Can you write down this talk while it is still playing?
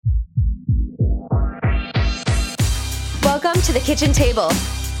Welcome to The Kitchen Table,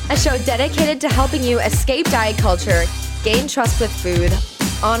 a show dedicated to helping you escape diet culture, gain trust with food,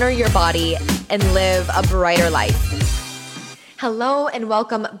 honor your body, and live a brighter life. Hello and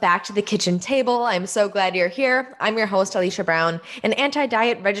welcome back to The Kitchen Table. I'm so glad you're here. I'm your host, Alicia Brown, an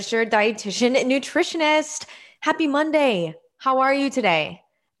anti-diet registered dietitian and nutritionist. Happy Monday. How are you today?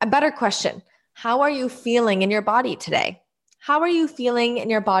 A better question. How are you feeling in your body today? How are you feeling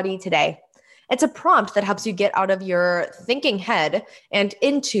in your body today? It's a prompt that helps you get out of your thinking head and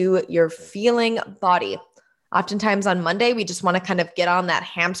into your feeling body. Oftentimes on Monday, we just want to kind of get on that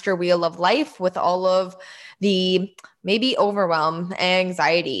hamster wheel of life with all of the maybe overwhelm,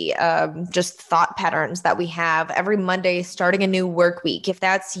 anxiety, just thought patterns that we have every Monday starting a new work week. If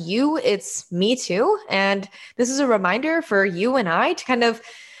that's you, it's me too. And this is a reminder for you and I to kind of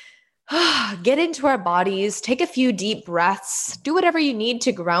get into our bodies, take a few deep breaths, do whatever you need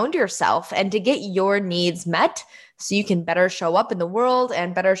to ground yourself and to get your needs met so you can better show up in the world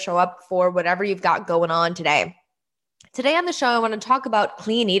and better show up for whatever you've got going on today. Today on the show, I want to talk about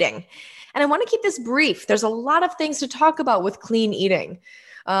clean eating. And I want to keep this brief. There's a lot of things to talk about with clean eating.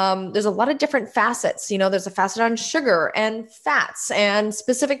 There's a lot of different facets. There's a facet on sugar and fats and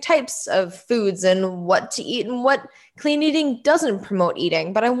specific types of foods and what to eat and what clean eating doesn't promote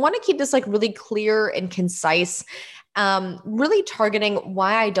eating. But I want to keep this really clear and concise, really targeting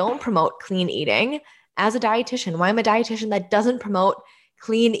why I don't promote clean eating as a dietitian, why I'm a dietitian that doesn't promote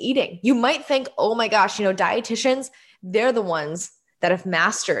clean eating. You might think, oh my gosh, dietitians, they're the ones that have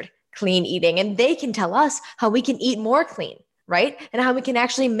mastered clean eating and they can tell us how we can eat more clean, right? And how we can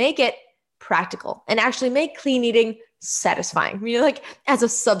actually make it practical and actually make clean eating satisfying. As a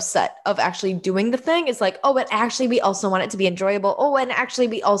subset of actually doing the thing, it's and actually we also want it to be enjoyable. Oh, and actually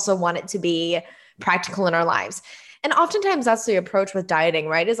we also want it to be practical in our lives. And oftentimes that's the approach with dieting,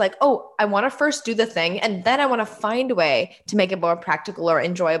 right? Is I want to first do the thing and then I want to find a way to make it more practical or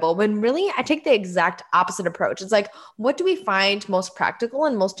enjoyable. When really I take the exact opposite approach. It's what do we find most practical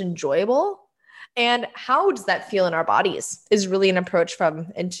and most enjoyable? And how does that feel in our bodies is really an approach from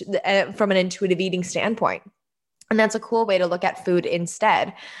an intuitive eating standpoint. And that's a cool way to look at food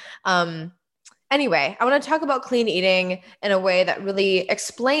instead. Anyway, I want to talk about clean eating in a way that really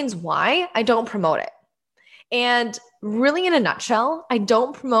explains why I don't promote it. And really in a nutshell, I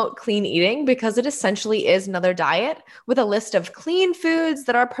don't promote clean eating because it essentially is another diet with a list of clean foods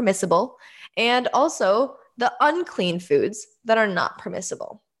that are permissible and also the unclean foods that are not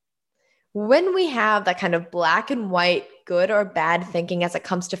permissible. When we have that kind of black and white, good or bad thinking as it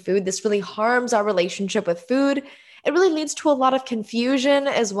comes to food, this really harms our relationship with food. It really leads to a lot of confusion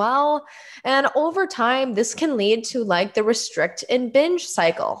as well. And over time, this can lead to the restrict and binge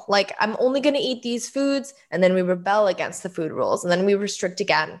cycle. I'm only going to eat these foods, and then we rebel against the food rules, and then we restrict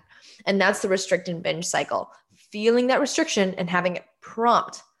again. And that's the restrict and binge cycle. Feeling that restriction and having it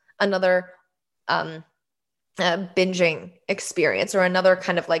prompt another binging experience or another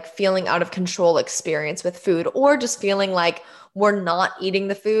kind of feeling out of control experience with food, or just feeling we're not eating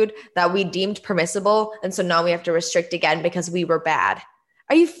the food that we deemed permissible. And so now we have to restrict again because we were bad.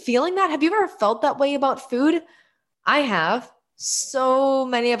 Are you feeling that? Have you ever felt that way about food? I have. So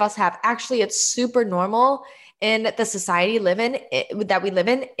many of us have. Actually, it's super normal in the society that we live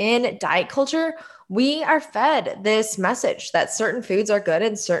in diet culture. We are fed this message that certain foods are good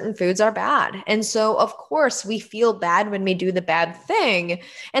and certain foods are bad. And so, of course, we feel bad when we do the bad thing.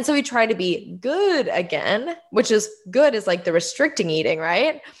 And so we try to be good again, which is good is the restricting eating,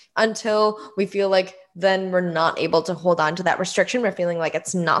 right? Until we feel then we're not able to hold on to that restriction. We're feeling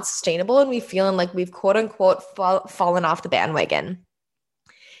it's not sustainable and we feeling we've quote unquote fallen off the bandwagon.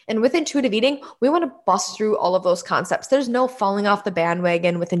 And with intuitive eating, we want to bust through all of those concepts. There's no falling off the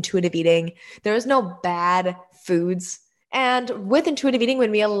bandwagon with intuitive eating. There is no bad foods. And with intuitive eating,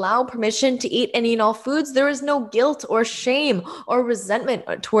 when we allow permission to eat and eat all foods, there is no guilt or shame or resentment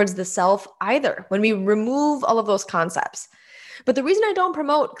towards the self either when we remove all of those concepts. But the reason I don't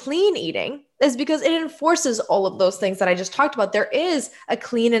promote clean eating is because it enforces all of those things that I just talked about. There is a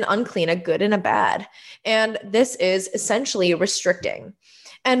clean and unclean, a good and a bad. And this is essentially restricting.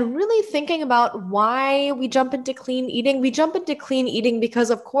 And really thinking about why we jump into clean eating. We jump into clean eating because,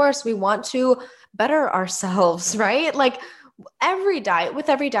 of course, we want to better ourselves, right? With every diet,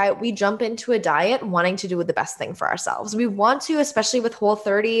 we jump into a diet wanting to do the best thing for ourselves. We want to, especially with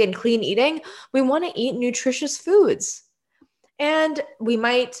Whole30 and clean eating, we want to eat nutritious foods. And we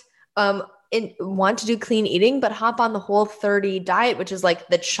might want to do clean eating, but hop on the Whole30 diet, which is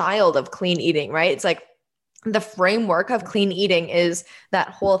the child of clean eating, right? It's the framework of clean eating is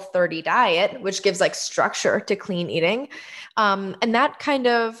that Whole30 diet, which gives like structure to clean eating. And that kind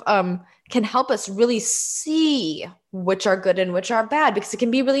of can help us really see which are good and which are bad, because it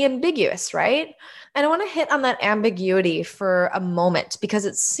can be really ambiguous, right? And I want to hit on that ambiguity for a moment, because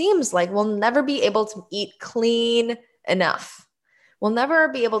it seems like we'll never be able to eat clean enough. We'll never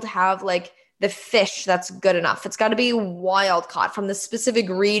be able to have like the fish that's good enough. It's got to be wild caught from the specific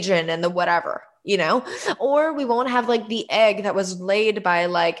region and the whatever, or we won't have like the egg that was laid by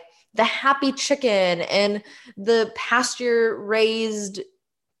like the happy chicken and the pasture raised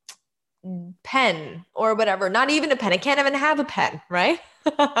pen or whatever. Not even a pen. It can't even have a pen, right?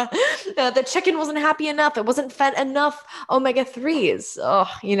 The chicken wasn't happy enough. It wasn't fed enough omega-3s.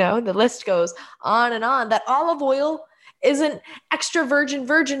 Oh, the list goes on and on. That olive oil isn't extra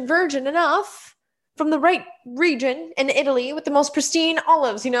virgin enough from the right region in Italy with the most pristine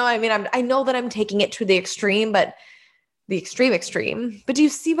olives. I know that I'm taking it to the extreme, but the extreme. But do you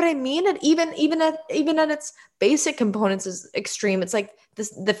see what I mean? And even at its basic components is extreme. It's like this,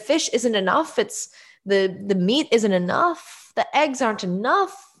 the fish isn't enough. It's the meat isn't enough. The eggs aren't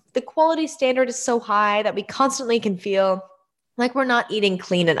enough. The quality standard is so high that we constantly can feel like we're not eating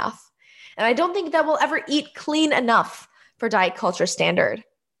clean enough. And I don't think that we'll ever eat clean enough for diet culture standard.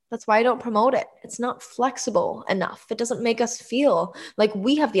 That's why I don't promote it. It's not flexible enough. It doesn't make us feel like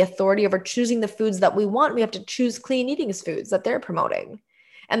we have the authority over choosing the foods that we want. We have to choose clean eating foods that they're promoting.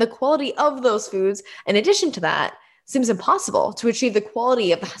 And the quality of those foods, in addition to that, seems impossible to achieve the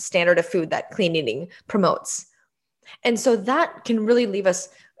quality of the standard of food that clean eating promotes. And so that can really leave us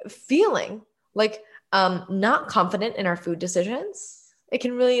feeling like not confident in our food decisions. It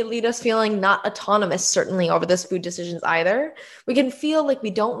can really lead us feeling not autonomous, certainly, over those food decisions either. We can feel like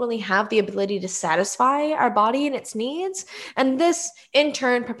we don't really have the ability to satisfy our body and its needs. And this, in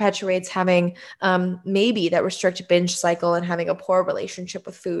turn, perpetuates having maybe that restricted binge cycle and having a poor relationship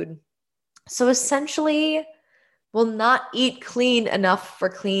with food. So essentially, we'll not eat clean enough for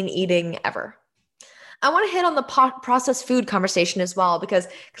clean eating ever. I want to hit on the processed food conversation as well, because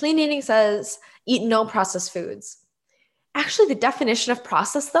clean eating says eat no processed foods. Actually, the definition of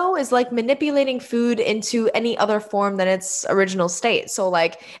process, though, is like manipulating food into any other form than its original state. So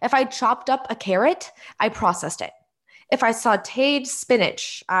like if I chopped up a carrot, I processed it. If I sauteed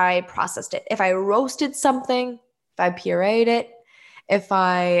spinach, I processed it. If I roasted something, if I pureed it, if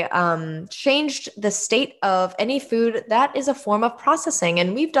I changed the state of any food, that is a form of processing.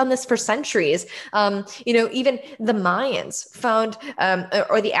 And we've done this for centuries. Even the Mayans found,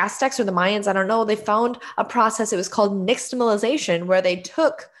 or the Aztecs or the Mayans, I don't know, they found a process. It was called nixtamalization, where they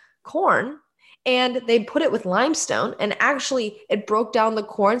took corn and they put it with limestone, and actually it broke down the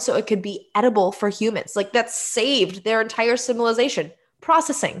corn so it could be edible for humans. Like that saved their entire civilization.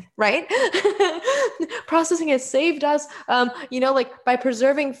 Processing, right? Processing has saved us, like by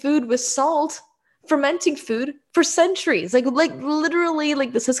preserving food with salt, fermenting food for centuries. Like literally,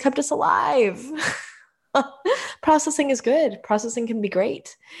 like this has kept us alive. Processing is good. Processing can be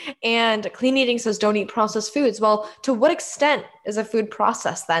great. And clean eating says don't eat processed foods. Well, to what extent is a food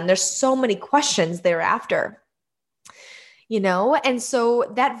processed then? There's so many questions thereafter. And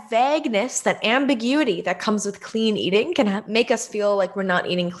so that vagueness, that ambiguity that comes with clean eating can make us feel like we're not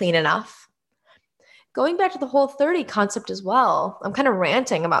eating clean enough. Going back to the Whole30 concept as well, I'm kind of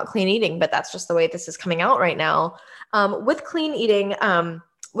ranting about clean eating, but that's just the way this is coming out right now. With clean eating,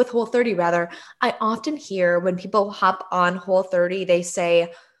 with Whole30 rather, I often hear when people hop on Whole30, they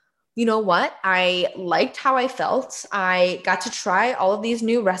say, you know what? I liked how I felt. I got to try all of these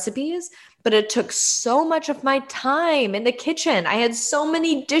new recipes, but it took so much of my time in the kitchen. I had so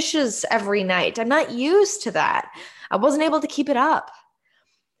many dishes every night. I'm not used to that. I wasn't able to keep it up.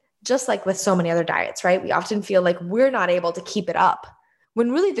 Just like with so many other diets, right? We often feel like we're not able to keep it up,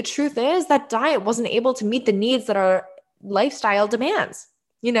 when really the truth is that diet wasn't able to meet the needs that our lifestyle demands.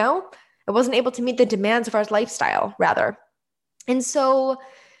 It wasn't able to meet the demands of our lifestyle, rather. And so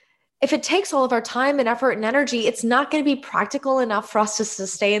if it takes all of our time and effort and energy, it's not going to be practical enough for us to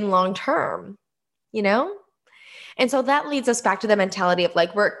sustain long term, And so that leads us back to the mentality of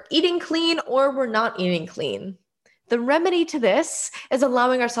like, we're eating clean or we're not eating clean. The remedy to this is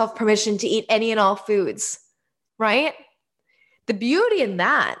allowing ourselves permission to eat any and all foods, right? The beauty in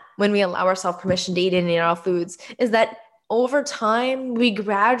that, when we allow ourselves permission to eat any and all foods, is that over time, we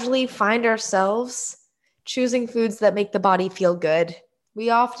gradually find ourselves choosing foods that make the body feel good. We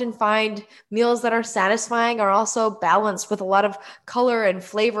often find meals that are satisfying are also balanced with a lot of color and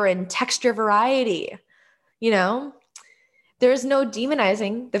flavor and texture variety, There's no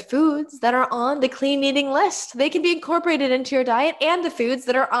demonizing the foods that are on the clean eating list. They can be incorporated into your diet, and the foods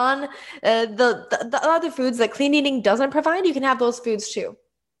that are on the other foods that clean eating doesn't provide, you can have those foods too.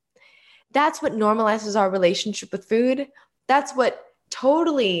 That's what normalizes our relationship with food. That's what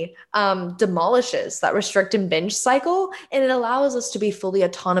totally demolishes that restrict and binge cycle. And it allows us to be fully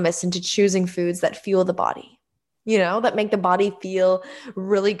autonomous into choosing foods that fuel the body, that make the body feel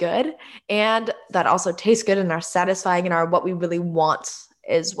really good and that also taste good and are satisfying and are what we really want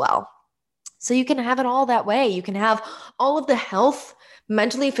as well. So you can have it all that way. You can have all of the health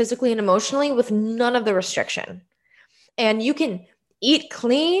mentally, physically, and emotionally with none of the restriction. And you can eat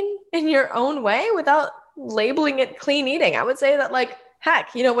clean in your own way without labeling it clean eating. I would say that, like,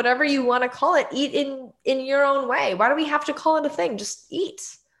 heck, whatever you want to call it, eat in your own way. Why do we have to call it a thing? Just eat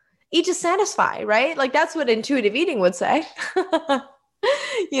to satisfy, right? Like, that's what intuitive eating would say,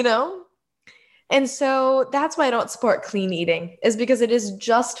 And so that's why I don't support clean eating, is because it is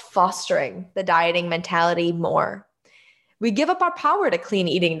just fostering the dieting mentality more. We give up our power to clean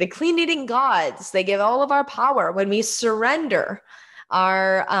eating. The clean eating gods, they give all of our power when we surrender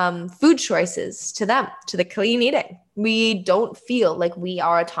our food choices to them, to the clean eating. We don't feel like we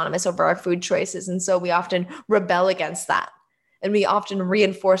are autonomous over our food choices. And so we often rebel against that. And we often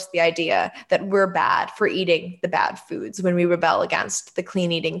reinforce the idea that we're bad for eating the bad foods when we rebel against the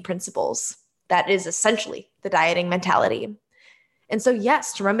clean eating principles. That is essentially the dieting mentality. And so,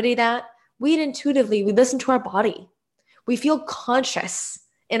 yes, to remedy that, we eat intuitively. We listen to our body. We feel conscious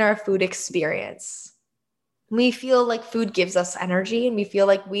in our food experience. We feel like food gives us energy, and we feel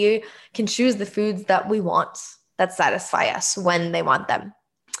like we can choose the foods that we want, that satisfy us when we want them.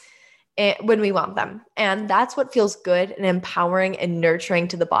 And that's what feels good and empowering and nurturing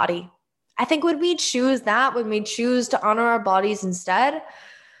to the body. I think when we choose that, when we choose to honor our bodies instead,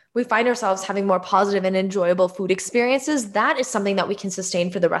 we find ourselves having more positive and enjoyable food experiences. That is something that we can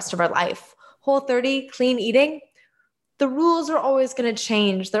sustain for the rest of our life. Whole30, clean eating, the rules are always going to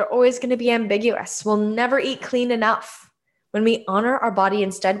change. They're always going to be ambiguous. We'll never eat clean enough. When we honor our body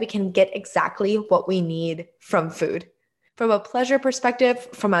instead, we can get exactly what we need from food. From a pleasure perspective,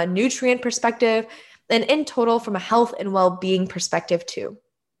 from a nutrient perspective, and in total from a health and well-being perspective too.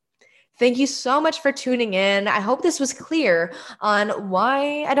 Thank you so much for tuning in. I hope this was clear on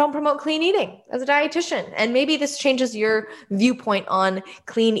why I don't promote clean eating as a dietitian. And maybe this changes your viewpoint on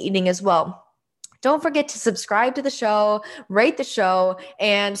clean eating as well. Don't forget to subscribe to the show, rate the show,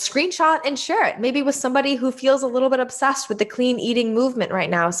 and screenshot and share it. Maybe with somebody who feels a little bit obsessed with the clean eating movement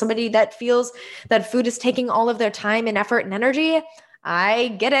right now, somebody that feels that food is taking all of their time and effort and energy.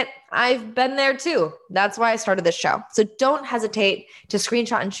 I get it. I've been there too. That's why I started this show. So don't hesitate to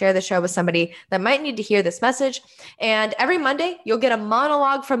screenshot and share the show with somebody that might need to hear this message. And every Monday, you'll get a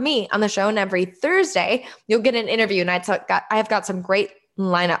monologue from me on the show. And every Thursday, you'll get an interview. And I have got some great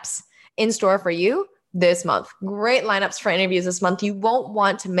lineups in store for you this month. Great lineups for interviews this month. You won't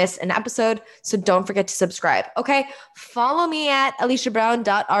want to miss an episode, so don't forget to subscribe. Okay, follow me at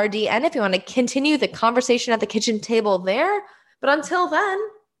AliciaBrown.rdn if you want to continue the conversation at the kitchen table there. But until then,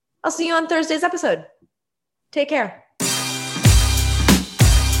 I'll see you on Thursday's episode. Take care.